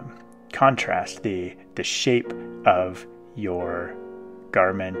contrast, the shape of your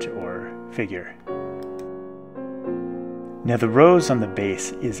garment or figure. Now the rose on the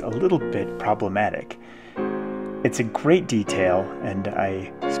base is a little bit problematic. It's a great detail, and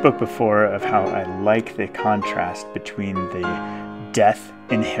I spoke before of how I like the contrast between the death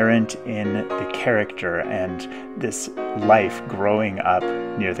inherent in the character and this life growing up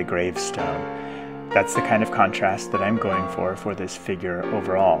near the gravestone. That's the kind of contrast that I'm going for this figure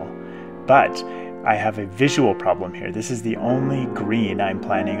overall. But I have a visual problem here. This is the only green I'm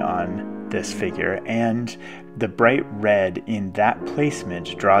planning on this figure, and the bright red in that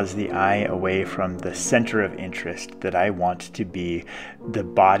placement draws the eye away from the center of interest that I want to be the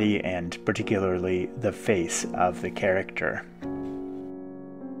body and particularly the face of the character.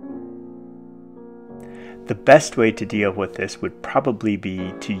 the best way to deal with this would probably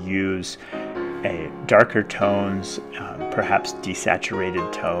be to use darker tones, perhaps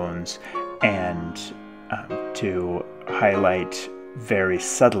desaturated tones, and to highlight very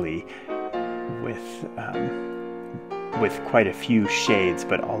subtly with quite a few shades,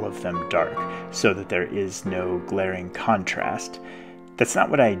 but all of them dark, so that there is no glaring contrast. That's not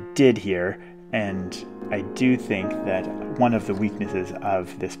what I did here, and I do think that one of the weaknesses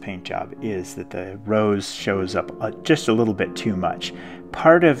of this paint job is that the rose shows up just a little bit too much.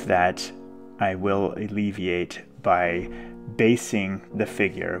 Part of that I will alleviate by basing the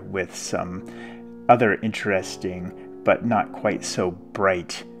figure with some other interesting but not quite so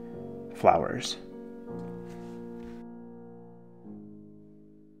bright flowers.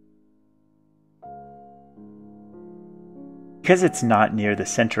 Because it's not near the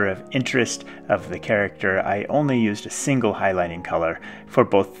center of interest of the character, I only used a single highlighting color for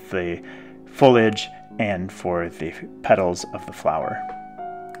both the foliage and for the petals of the flower.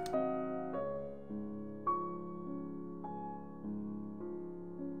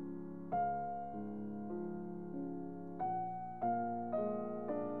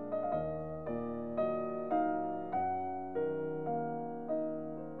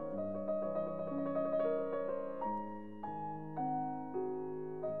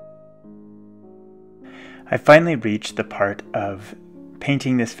 I finally reached the part of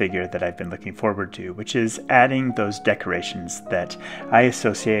painting this figure that I've been looking forward to, which is adding those decorations that I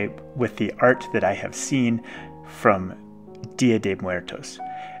associate with the art that I have seen from Dia de Muertos.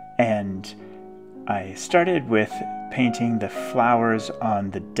 And I started with painting the flowers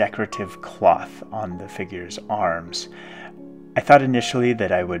on the decorative cloth on the figure's arms. I thought initially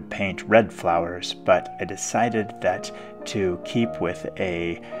that I would paint red flowers, but I decided that to keep with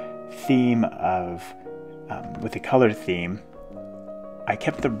a theme of with a color theme, I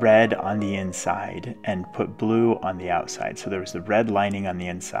kept the red on the inside and put blue on the outside. So there was the red lining on the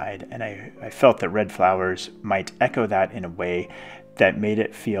inside, and I felt that red flowers might echo that in a way that made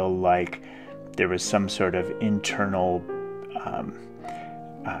it feel like there was some sort of internal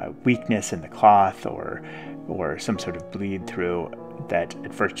weakness in the cloth or some sort of bleed through that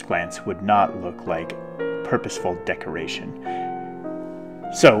at first glance would not look like purposeful decoration.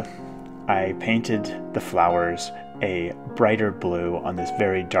 So I painted the flowers a brighter blue on this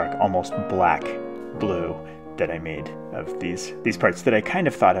very dark, almost black blue that I made of these parts that I kind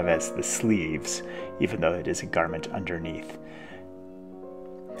of thought of as the sleeves, even though it is a garment underneath.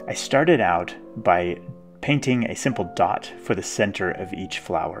 I started out by painting a simple dot for the center of each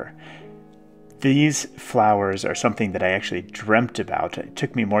flower. These flowers are something that I actually dreamt about. It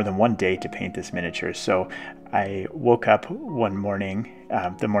took me more than one day to paint this miniature, so I woke up one morning,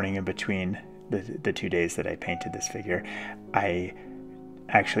 the morning in between the 2 days that I painted this figure. I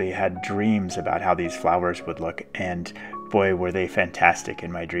actually had dreams about how these flowers would look, and boy, were they fantastic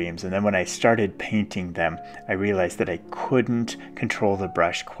in my dreams. And then when I started painting them, I realized that I couldn't control the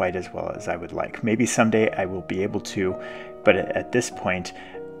brush quite as well as I would like. Maybe someday I will be able to, but at this point,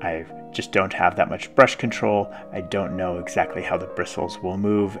 I just don't have that much brush control. I don't know exactly how the bristles will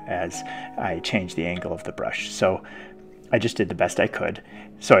move as I change the angle of the brush. So I just did the best I could.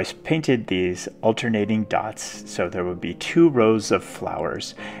 So I painted these alternating dots, so there would be 2 rows of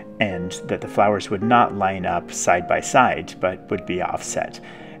flowers, and that the flowers would not line up side by side, but would be offset.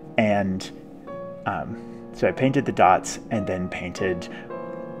 And so I painted the dots and then painted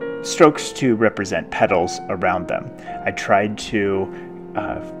strokes to represent petals around them. I tried to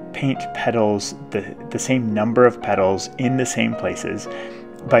paint petals, the same number of petals in the same places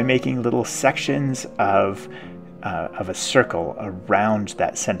by making little sections of a circle around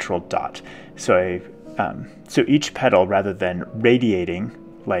that central dot. So so each petal, rather than radiating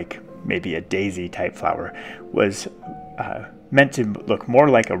like maybe a daisy type flower, was meant to look more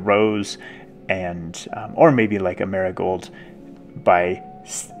like a rose and or maybe like a marigold by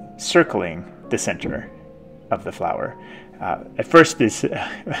circling the center of the flower. At first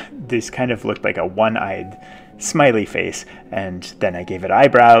this kind of looked like a one-eyed smiley face, and then I gave it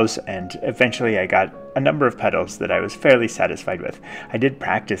eyebrows, and eventually I got a number of petals that I was fairly satisfied with. I did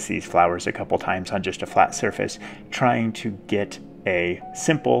practice these flowers a couple times on just a flat surface, trying to get a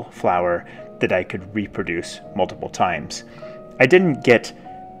simple flower that I could reproduce multiple times. I didn't get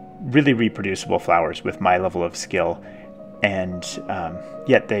really reproducible flowers with my level of skill, and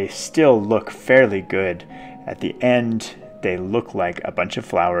yet they still look fairly good. At the end, they look like a bunch of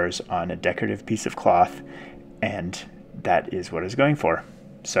flowers on a decorative piece of cloth, and that is what I was going for.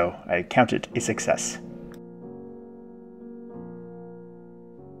 So I count it a success.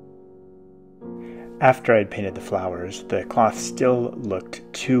 After I'd painted the flowers, the cloth still looked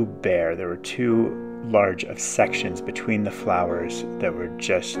too bare. There were too large of sections between the flowers that were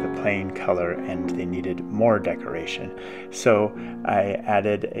just the plain color and they needed more decoration. So I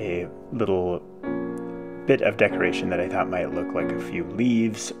added a little bit of decoration that I thought might look like a few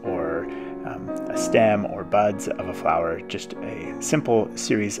leaves or a stem or buds of a flower, just a simple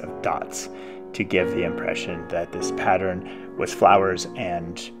series of dots to give the impression that this pattern was flowers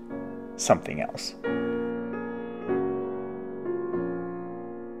and something else.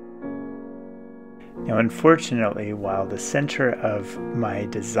 Now, unfortunately, while the center of my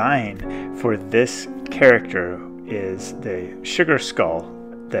design for this character is the sugar skull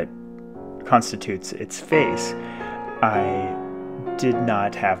that constitutes its face, I did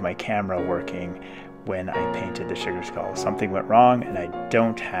not have my camera working when I painted the sugar skull. Something went wrong, and I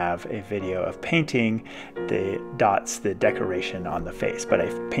don't have a video of painting the dots, the decoration on the face, but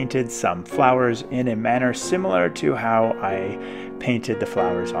I've painted some flowers in a manner similar to how I painted the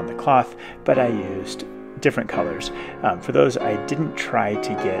flowers on the cloth, but I used different colors. For those, I didn't try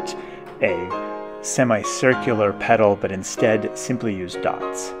to get a semicircular petal, but instead simply used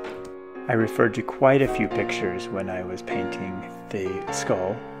dots. I referred to quite a few pictures when I was painting the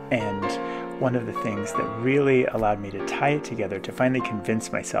skull, and one of the things that really allowed me to tie it together, to finally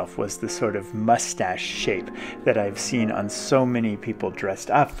convince myself, was the sort of mustache shape that I've seen on so many people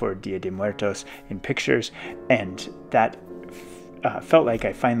dressed up for Dia de Muertos in pictures, and that felt like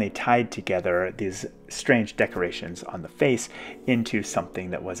I finally tied together these strange decorations on the face into something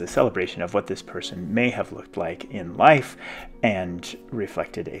that was a celebration of what this person may have looked like in life, and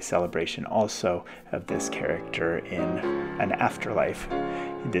reflected a celebration also of this character in an afterlife.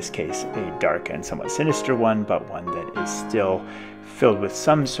 In this case, a dark and somewhat sinister one, but one that is still filled with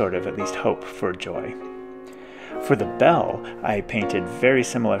some sort of at least hope for joy. For the bell, I painted very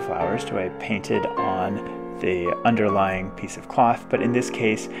similar flowers to what I painted on the underlying piece of cloth, but in this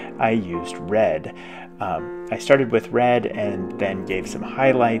case I used red. I started with red and then gave some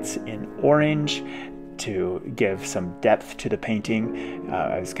highlights in orange to give some depth to the painting.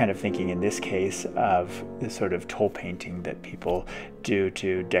 I was kind of thinking in this case of the sort of toll painting that people do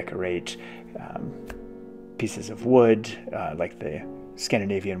to decorate pieces of wood, like the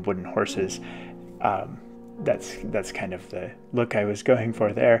Scandinavian wooden horses. That's kind of the look I was going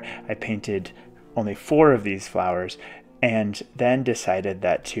for there. I painted only 4 of these flowers, and then decided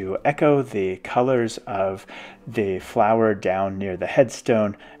that to echo the colors of the flower down near the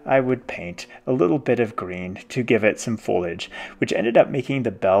headstone, I would paint a little bit of green to give it some foliage, which ended up making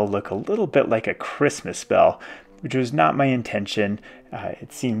the bell look a little bit like a Christmas bell, which was not my intention.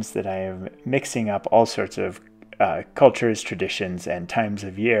 It seems that I am mixing up all sorts of cultures, traditions, and times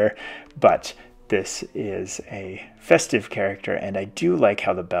of year, but this is a festive character, and I do like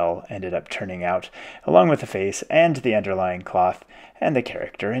how the bell ended up turning out, along with the face and the underlying cloth and the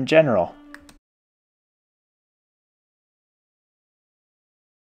character in general.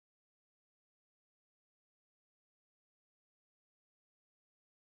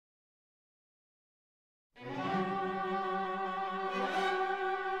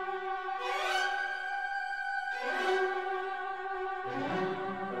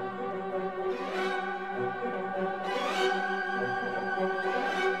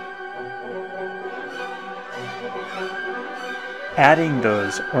 Adding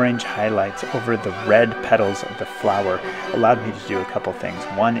those orange highlights over the red petals of the flower allowed me to do a couple things.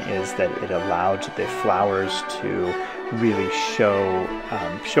 One is that it allowed the flowers to really show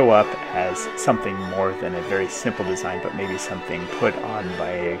up as something more than a very simple design, but maybe something put on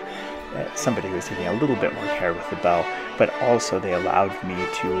by somebody who was taking a little bit more care with the bell. But also they allowed me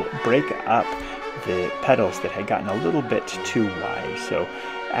to break up the petals that had gotten a little bit too wide. So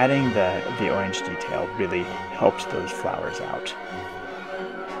adding the orange detail really helped those flowers out.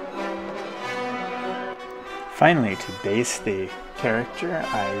 Finally, to base the character,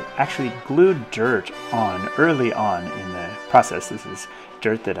 I actually glued dirt on early on in the process. This is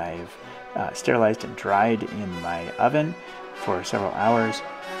dirt that I've sterilized and dried in my oven for several hours,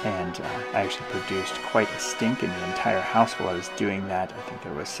 and I actually produced quite a stink in the entire house while I was doing that. I think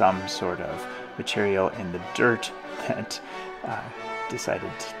there was some sort of material in the dirt that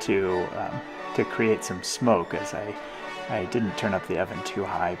decided to create some smoke, as I didn't turn up the oven too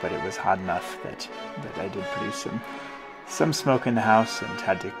high, but it was hot enough that I did produce some smoke in the house, and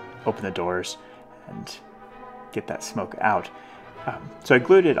had to open the doors and get that smoke out. So I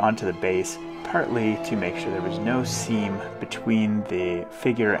glued it onto the base, partly to make sure there was no seam between the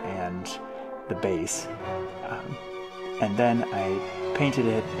figure and the base. And then I painted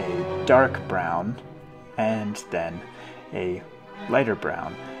it a dark brown, and then a lighter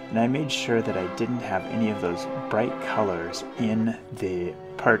brown, and I made sure that I didn't have any of those bright colors in the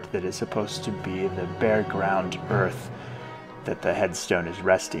part that is supposed to be the bare ground earth that the headstone is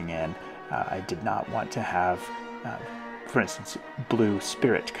resting in. I did not want to have, for instance, blue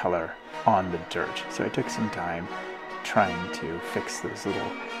spirit color on the dirt, so I took some time trying to fix those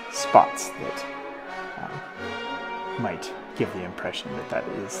little spots that might give the impression that that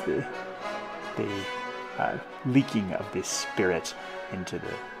is the leaking of this spirit into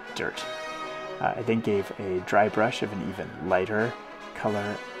the dirt. I then gave a dry brush of an even lighter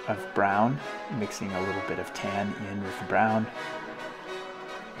color of brown, mixing a little bit of tan in with the brown.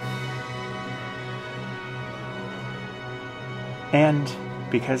 And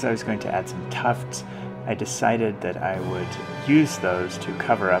because I was going to add some tufts, I decided that I would use those to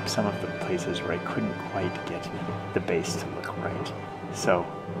cover up some of the places where I couldn't quite get the base to look right. So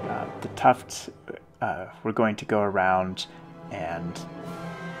the tufts were going to go around and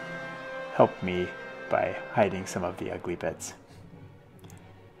help me by hiding some of the ugly bits.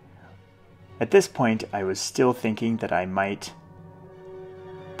 At this point, I was still thinking that I might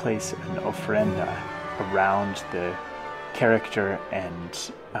place an ofrenda around the character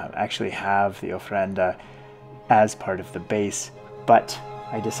and actually have the ofrenda as part of the base, but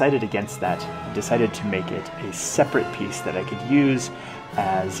I decided against that. I decided to make it a separate piece that I could use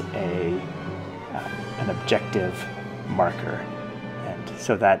as an objective marker, and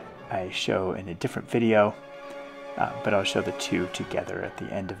so that I show in a different video, but I'll show the two together at the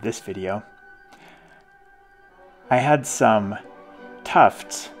end of this video. I had some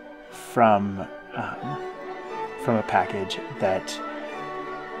tufts from a package that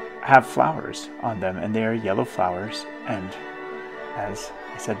have flowers on them, and they are yellow flowers, and as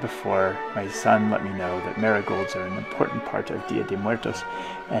I said before, my son let me know that marigolds are an important part of Dia de Muertos,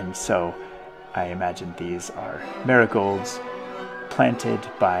 and so I imagine these are marigolds planted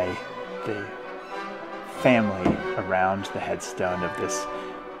by the family around the headstone of this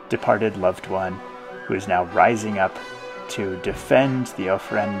departed loved one who is now rising up to defend the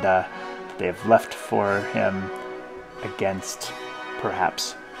ofrenda that they have left for him against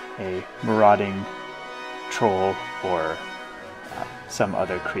perhaps a marauding troll or some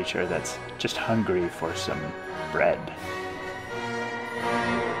other creature that's just hungry for some bread.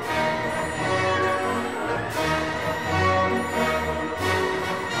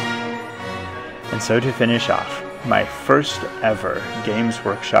 And so to finish off, my first ever Games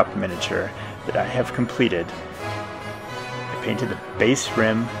Workshop miniature that I have completed, I painted the base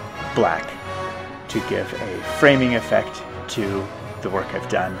rim black to give a framing effect to the work I've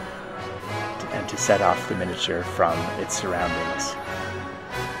done and to set off the miniature from its surroundings.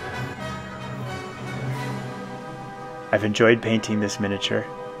 I've enjoyed painting this miniature,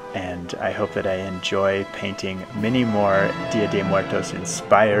 and I hope that I enjoy painting many more Dia de Muertos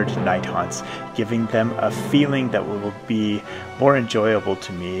inspired Nighthaunts, giving them a feeling that will be more enjoyable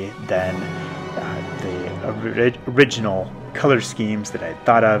to me than the original color schemes that I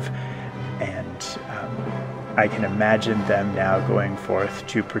thought of, and I can imagine them now going forth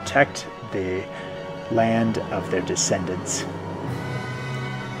to protect the land of their descendants.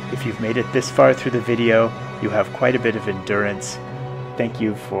 If you've made it this far through the video, you have quite a bit of endurance. Thank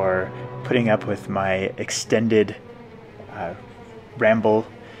you for putting up with my extended ramble,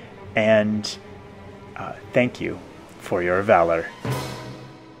 and thank you for your valor.